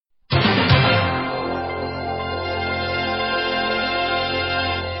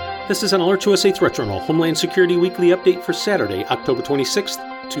This is an Alert USA Threat Journal Homeland Security Weekly Update for Saturday, October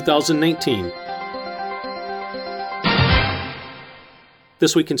 26th, 2019.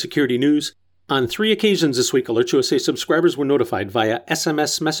 This week in security news. On 3 occasions this week, Alert USA subscribers were notified via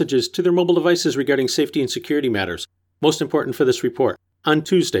SMS messages to their mobile devices regarding safety and security matters. Most important for this report. On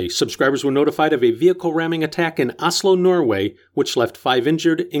Tuesday, subscribers were notified of a vehicle ramming attack in Oslo, Norway, which left 5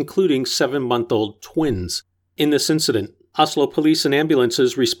 injured, including 7-month-old twins. In this incident, Oslo police and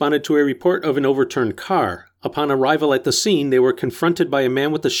ambulances responded to a report of an overturned car. Upon arrival at the scene, they were confronted by a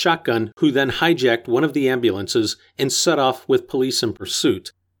man with a shotgun who then hijacked one of the ambulances and set off with police in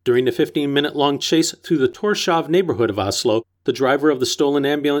pursuit. During the 15-minute-long chase through the Torshov neighborhood of Oslo, the driver of the stolen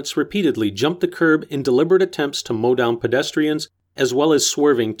ambulance repeatedly jumped the curb in deliberate attempts to mow down pedestrians, as well as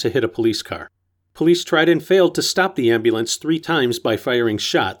swerving to hit a police car. Police tried and failed to stop the ambulance 3 times by firing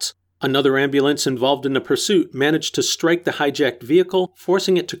shots. Another ambulance involved in the pursuit managed to strike the hijacked vehicle,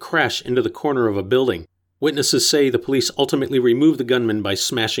 forcing it to crash into the corner of a building. Witnesses say the police ultimately removed the gunman by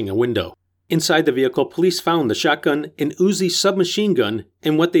smashing a window. Inside the vehicle, police found the shotgun, an Uzi submachine gun,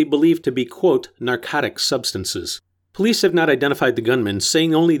 and what they believe to be, quote, narcotic substances. Police have not identified the gunman,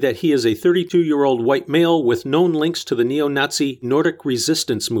 saying only that he is a 32-year-old white male with known links to the neo-Nazi Nordic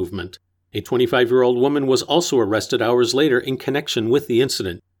resistance movement. A 25-year-old woman was also arrested hours later in connection with the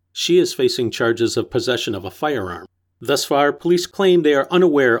incident. She is facing charges of possession of a firearm. Thus far, police claim they are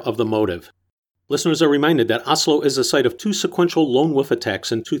unaware of the motive. Listeners are reminded that Oslo is the site of 2 sequential lone wolf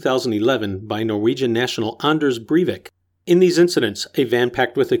attacks in 2011 by Norwegian national Anders Breivik. In these incidents, a van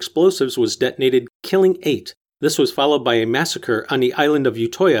packed with explosives was detonated, killing 8. This was followed by a massacre on the island of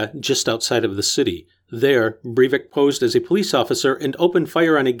Utøya, just outside of the city. There, Breivik posed as a police officer and opened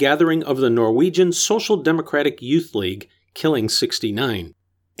fire on a gathering of the Norwegian Social Democratic Youth League, killing 69.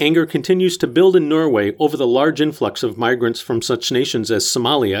 Anger continues to build in Norway over the large influx of migrants from such nations as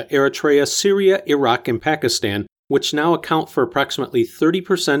Somalia, Eritrea, Syria, Iraq, and Pakistan, which now account for approximately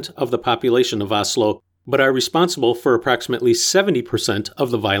 30% of the population of Oslo, but are responsible for approximately 70%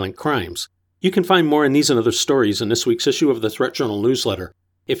 of the violent crimes. You can find more on these and other stories in this week's issue of the Threat Journal newsletter.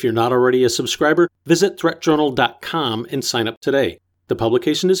 If you're not already a subscriber, visit threatjournal.com and sign up today. The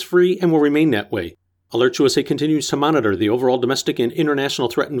publication is free and will remain that way. Alert USA continues to monitor the overall domestic and international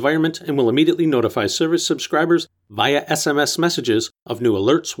threat environment and will immediately notify service subscribers via SMS messages of new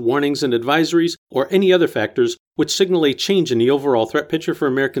alerts, warnings, and advisories, or any other factors which signal a change in the overall threat picture for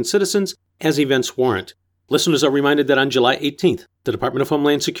American citizens as events warrant. Listeners are reminded that on July 18th, the Department of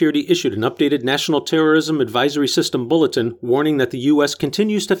Homeland Security issued an updated National Terrorism Advisory System bulletin warning that the U.S.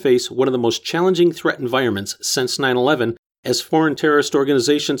 continues to face one of the most challenging threat environments since 9/11 as foreign terrorist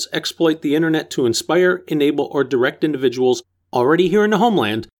organizations exploit the internet to inspire, enable, or direct individuals already here in the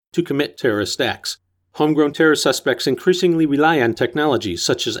homeland to commit terrorist acts. Homegrown terror suspects increasingly rely on technologies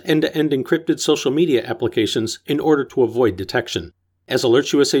such as end-to-end encrypted social media applications in order to avoid detection. As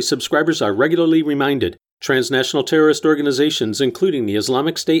Alert USA subscribers are regularly reminded, transnational terrorist organizations, including the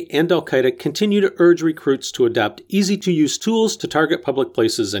Islamic State and Al-Qaeda, continue to urge recruits to adopt easy-to-use tools to target public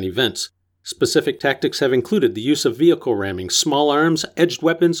places and events. Specific tactics have included the use of vehicle ramming, small arms, edged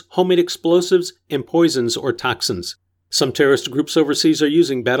weapons, homemade explosives, and poisons or toxins. Some terrorist groups overseas are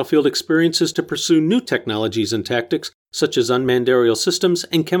using battlefield experiences to pursue new technologies and tactics, such as unmanned aerial systems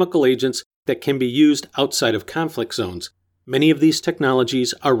and chemical agents that can be used outside of conflict zones. Many of these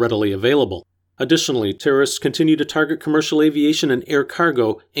technologies are readily available. Additionally, terrorists continue to target commercial aviation and air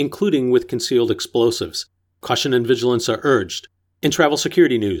cargo, including with concealed explosives. Caution and vigilance are urged. In travel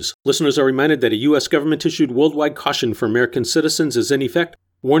security news, listeners are reminded that a U.S. government-issued worldwide caution for American citizens is in effect,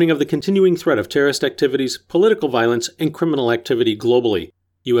 warning of the continuing threat of terrorist activities, political violence, and criminal activity globally.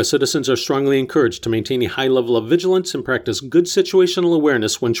 U.S. citizens are strongly encouraged to maintain a high level of vigilance and practice good situational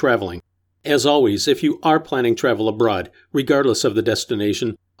awareness when traveling. As always, if you are planning travel abroad, regardless of the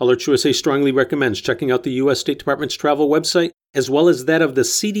destination, Alert USA strongly recommends checking out the U.S. State Department's travel website, as well as that of the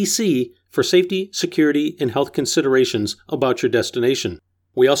CDC, for safety, security, and health considerations about your destination.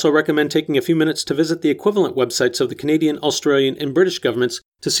 We also recommend taking a few minutes to visit the equivalent websites of the Canadian, Australian, and British governments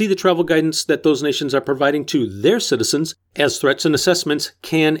to see the travel guidance that those nations are providing to their citizens, as threats and assessments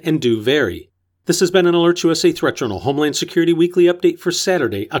can and do vary. This has been an Alert USA Threat Journal Homeland Security Weekly Update for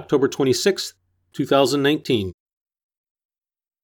Saturday, October 26, 2019.